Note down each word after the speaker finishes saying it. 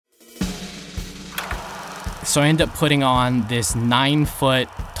So I ended up putting on this 9-foot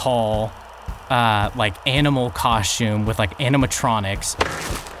tall, like animal costume with like animatronics.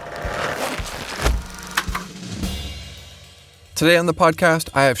 Today on the podcast,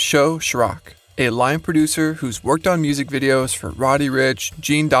 I have Schrock, a line producer who's worked on music videos for Roddy Ricch,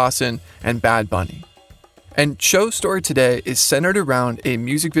 Gene Dawson, and Bad Bunny. And Show's story today is centered around a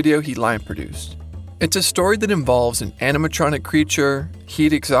music video he line produced. It's a story that involves an animatronic creature,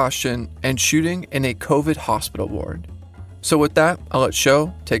 heat exhaustion, and shooting in a COVID hospital ward. So with that, I'll let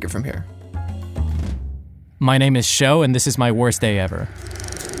Show take it from here. My name is Show, and this is my worst day ever.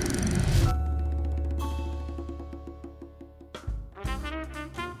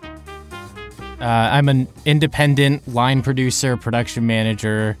 I'm an independent line producer, production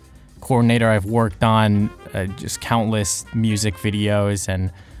manager, coordinator. I've worked on just countless music videos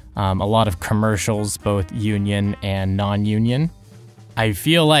and a lot of commercials, both union and non-union. I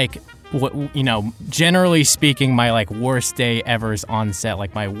feel like, generally speaking, my worst day ever is on set.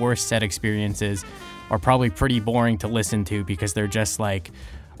 Like my worst set experiences are probably pretty boring to listen to because they're just like,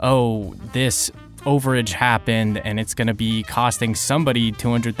 oh, this overage happened and it's going to be costing somebody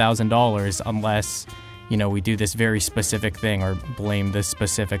 $200,000 unless, we do this very specific thing or blame this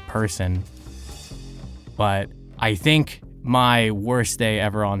specific person. But I think my worst day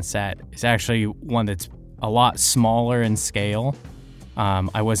ever on set is actually one that's a lot smaller in scale.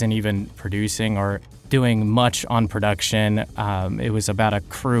 I wasn't even producing or doing much on production. It was about a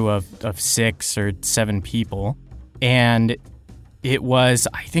crew of 6 or 7 people. And I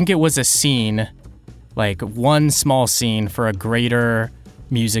think it was a scene, like one small scene for a greater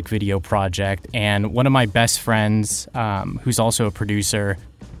music video project. And one of my best friends, who's also a producer,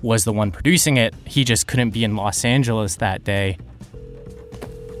 was the one producing it. He just couldn't be in Los Angeles that day.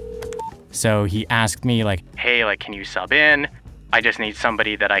 So he asked me hey, can you sub in? I just need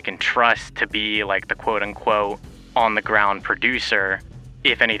somebody that I can trust to be the quote unquote on the ground producer.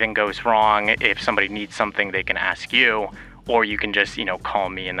 If anything goes wrong, if somebody needs something, they can ask you, or you can just, call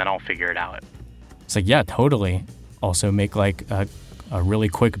me and then I'll figure it out. It's yeah, totally. Also make a really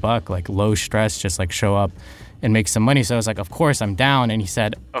quick buck, low stress, just show up and make some money. So I was of course I'm down. And he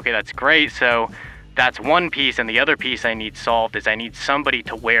said, okay, that's great. So that's one piece. And the other piece I need solved is I need somebody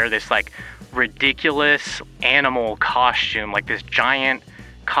to wear this ridiculous animal costume, this giant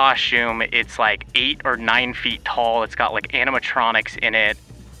costume. It's 8 or 9 feet tall. It's got animatronics in it.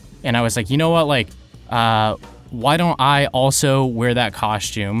 And I was you know what, why don't I also wear that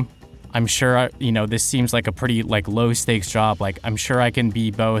costume? I'm sure, this seems like a pretty low stakes job. I'm sure I can be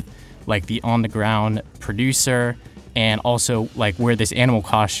both the on the ground producer and also wear this animal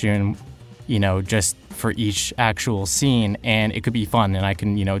costume, just for each actual scene, and it could be fun. And I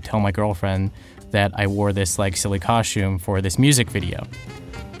can, tell my girlfriend that I wore this silly costume for this music video.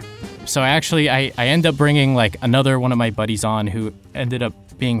 So I end up bringing another one of my buddies on who ended up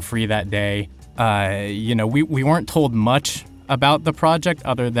being free that day. We weren't told much about the project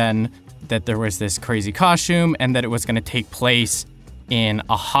other than that there was this crazy costume and that it was going to take place in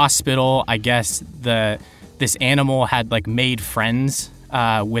a hospital. I guess this animal had made friends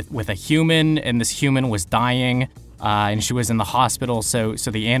with a human, and this human was dying, and she was in the hospital. So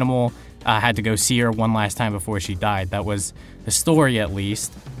the animal had to go see her one last time before she died. That was the story, at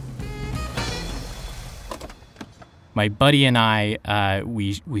least. My buddy and I,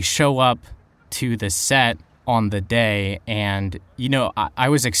 we show up to the set on the day, and I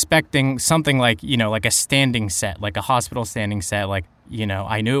was expecting something like a standing set, like a hospital standing set.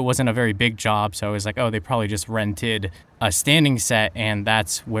 I knew it wasn't a very big job, so I was oh, they probably just rented a standing set and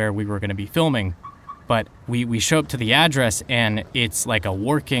that's where we were going to be filming. But we show up to the address and it's a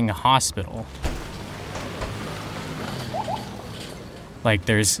working hospital.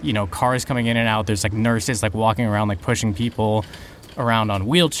 There's cars coming in and out. There's nurses walking around pushing people around on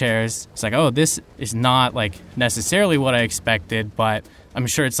wheelchairs. It's oh, this is not necessarily what I expected, but I'm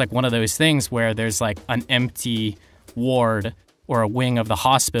sure it's one of those things where there's an empty ward or a wing of the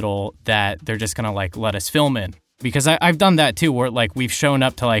hospital that they're just gonna let us film in. Because I've done that too, where we've shown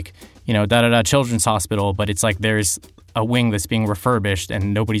up to children's hospital, but it's there's a wing that's being refurbished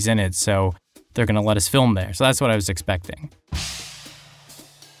and nobody's in it, so they're gonna let us film there. So that's what I was expecting.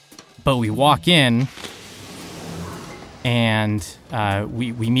 But we walk in and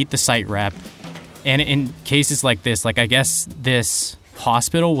we meet the site rep. And in cases like this, I guess this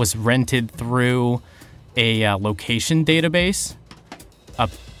hospital was rented through a location database, a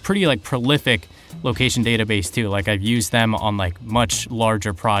pretty prolific location database too. I've used them on much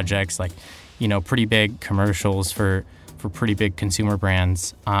larger projects, pretty big commercials for for pretty big consumer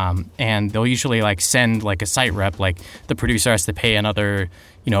brands. And they'll usually like send like a site rep, like the producer has to pay another,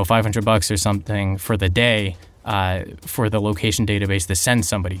 $500 or something for the day for the location database to send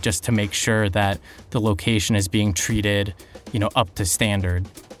somebody just to make sure that the location is being treated, up to standard.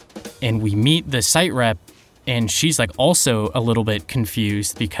 And we meet the site rep, and she's like also a little bit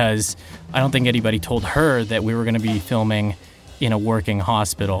confused because I don't think anybody told her that we were going to be filming in a working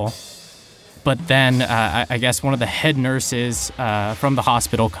hospital. But then I guess one of the head nurses from the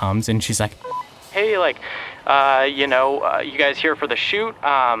hospital comes, and she's like, hey, you guys here for the shoot?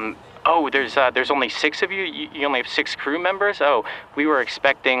 There's only 6 of you? You only have 6 crew members? Oh, we were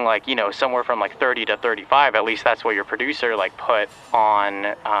expecting somewhere from 30 to 35. At least that's what your producer put on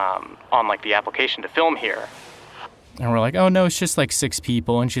the application to film here. And we're like, oh no, it's just 6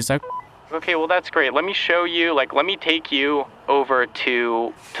 people. And she's like, okay, well that's great. Let me show you, let me take you over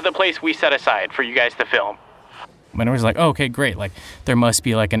to the place we set aside for you guys to film. And I was like, oh, okay, great. There must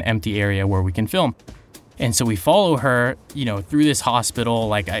be an empty area where we can film. And so we follow her, through this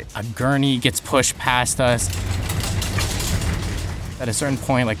hospital, a gurney gets pushed past us. At a certain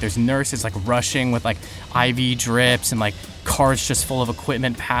point, there's nurses, rushing with, IV drips and, cars just full of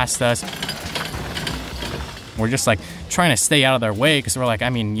equipment past us. We're just, trying to stay out of their way because we're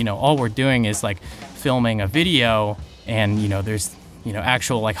all we're doing is, filming a video and, there's,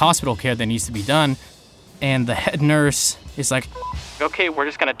 actual, hospital care that needs to be done. And the head nurse is like, okay, we're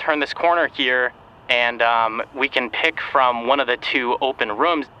just going to turn this corner here. And we can pick from one of the 2 open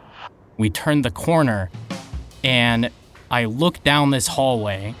rooms. We turn the corner, and I look down this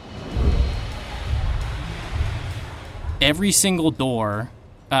hallway. Every single door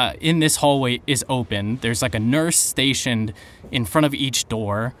in this hallway is open. There's a nurse stationed in front of each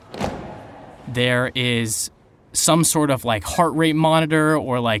door. There is some sort of heart rate monitor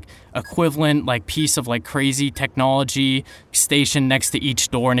or equivalent piece of crazy technology stationed next to each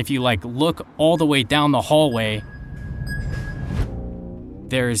door. And if you look all the way down the hallway,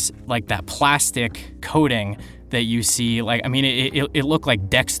 there's that plastic coating that you see. It looked like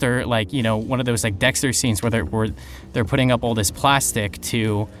Dexter, one of those Dexter scenes where they're putting up all this plastic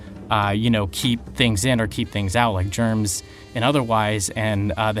to keep things in or keep things out, germs and otherwise.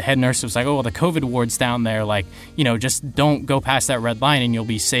 And the head nurse was like, oh, well, the COVID ward's down there. Just don't go past that red line and you'll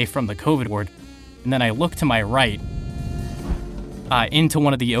be safe from the COVID ward. And then I look to my right into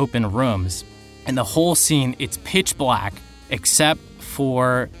one of the open rooms. And the whole scene, it's pitch black except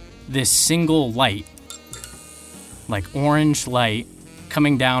for this single light, orange light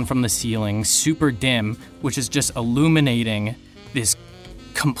coming down from the ceiling, super dim, which is just illuminating this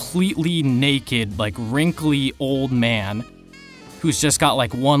completely naked, wrinkly old man who's just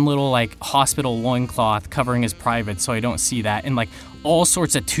got one little hospital loincloth covering his private, so I don't see that, and all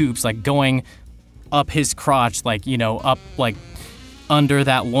sorts of tubes going up his crotch, up under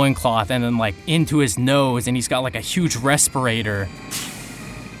that loincloth, and then into his nose, and he's got a huge respirator,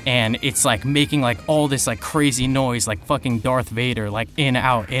 and it's making all this crazy noise, fucking Darth Vader, in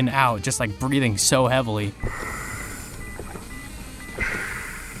out, just breathing so heavily.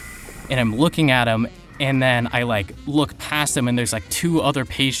 And I'm looking at him, and then I look past him, and there's 2 other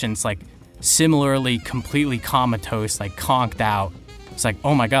patients similarly completely comatose, conked out. It's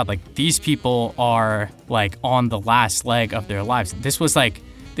oh my god, these people are on the last leg of their lives. This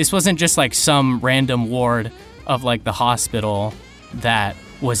wasn't just some random ward of the hospital that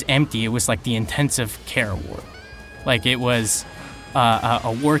was empty. It was the intensive care ward. It was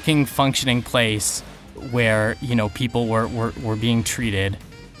a working, functioning place where people were being treated.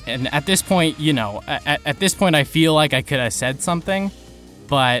 And at this point, I feel like I could have said something,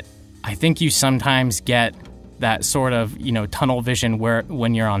 but I think you sometimes get that sort of, tunnel vision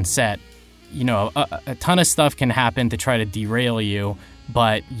when you're on set. A ton of stuff can happen to try to derail you,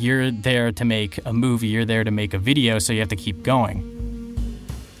 but you're there to make a movie, you're there to make a video, so you have to keep going.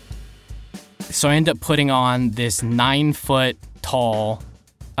 So I end up putting on this 9-foot tall,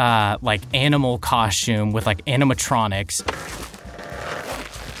 animal costume with animatronics.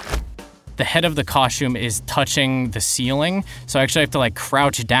 The head of the costume is touching the ceiling, so I actually have to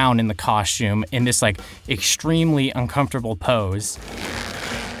crouch down in the costume in this extremely uncomfortable pose.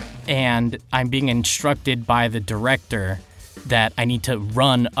 And I'm being instructed by the director that I need to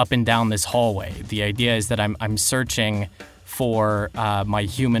run up and down this hallway. The idea is that I'm searching for my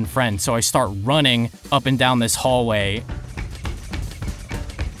human friend, so I start running up and down this hallway.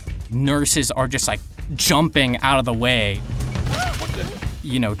 Nurses are just jumping out of the way,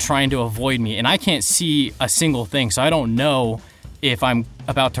 trying to avoid me. And I can't see a single thing, so I don't know if I'm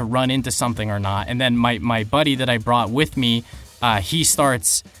about to run into something or not. And then my buddy that I brought with me, he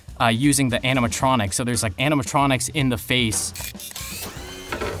starts using the animatronic. So there's like animatronics in the face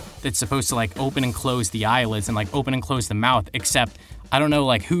that's supposed to like open and close the eyelids and like open and close the mouth, except I don't know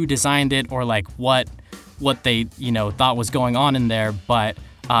like who designed it or like what they, thought was going on in there, but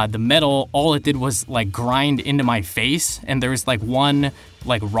the metal, all it did was like grind into my face, and there was like one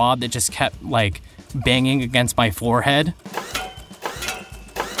like rod that just kept like banging against my forehead.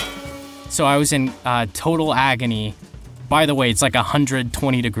 So I was in total agony. By the way, it's like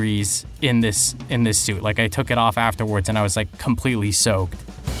 120 degrees in this suit. Like I took it off afterwards and I was like completely soaked.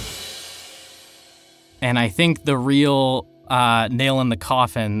 And I think the real nail in the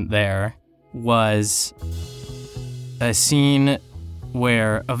coffin there was a scene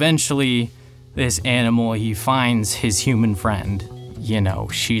where eventually this animal, he finds his human friend.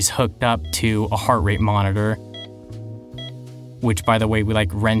 She's hooked up to a heart rate monitor, which, by the way, we like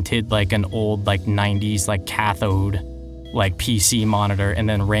rented like an old like 90s like cathode like PC monitor and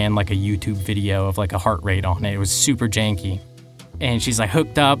then ran like a YouTube video of like a heart rate on it. It was super janky. And she's like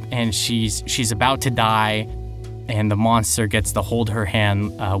hooked up and she's about to die, and the monster gets to hold her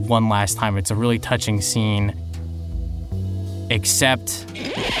hand one last time. It's a really touching scene, except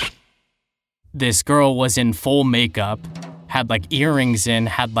this girl was in full makeup, had like earrings in,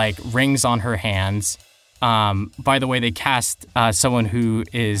 had like rings on her hands. By the way, they cast someone who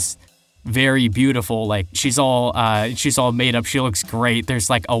is very beautiful. Like she's all made up. She looks great. There's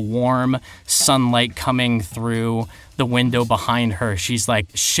like a warm sunlight coming through the window behind her. She's like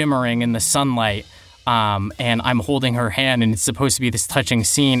shimmering in the sunlight. And I'm holding her hand, and it's supposed to be this touching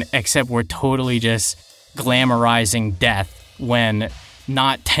scene, except we're totally just glamorizing death when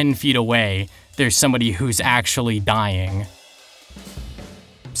not 10 feet away, there's somebody who's actually dying.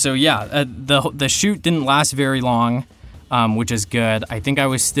 So yeah, the shoot didn't last very long, which is good. I think I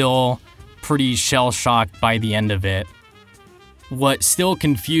was still pretty shell-shocked by the end of it. What still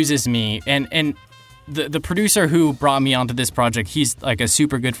confuses me, and the producer who brought me onto this project, he's like a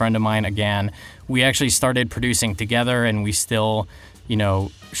super good friend of mine again. We actually started producing together, and we still,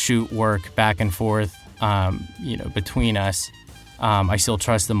 shoot work back and forth, between us. I still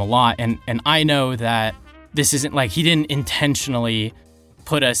trust them a lot, and I know that this isn't like he didn't intentionally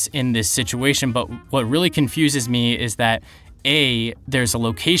put us in this situation, but what really confuses me is that there's a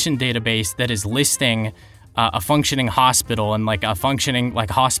location database that is listing a functioning hospital and like a functioning like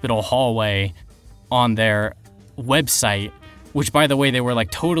hospital hallway on their website, which, by the way, they were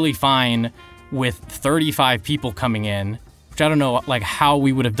like totally fine with 35 people coming in, which I don't know like how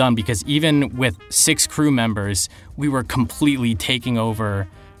we would have done, because even with 6 crew members, we were completely taking over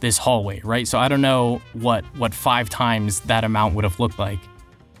this hallway, right? So I don't know what 5 times that amount would have looked like.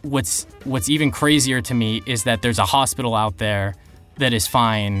 What's even crazier to me is that there's a hospital out there that is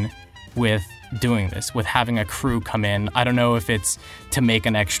fine with doing this, with having a crew come in. I don't know if it's to make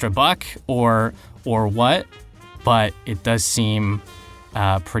an extra buck or what, but it does seem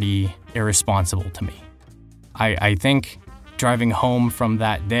pretty irresponsible to me. I think driving home from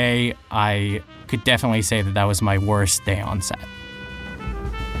that day, I could definitely say that was my worst day on set.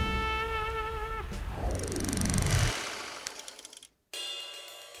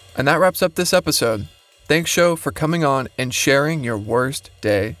 And that wraps up this episode. Thanks, Show, for coming on and sharing your worst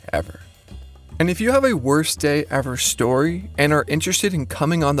day ever. And if you have a worst day ever story and are interested in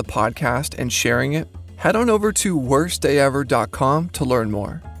coming on the podcast and sharing it, head on over to worstdayever.com to learn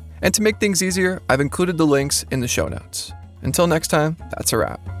more. And to make things easier, I've included the links in the show notes. Until next time, that's a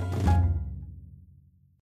wrap.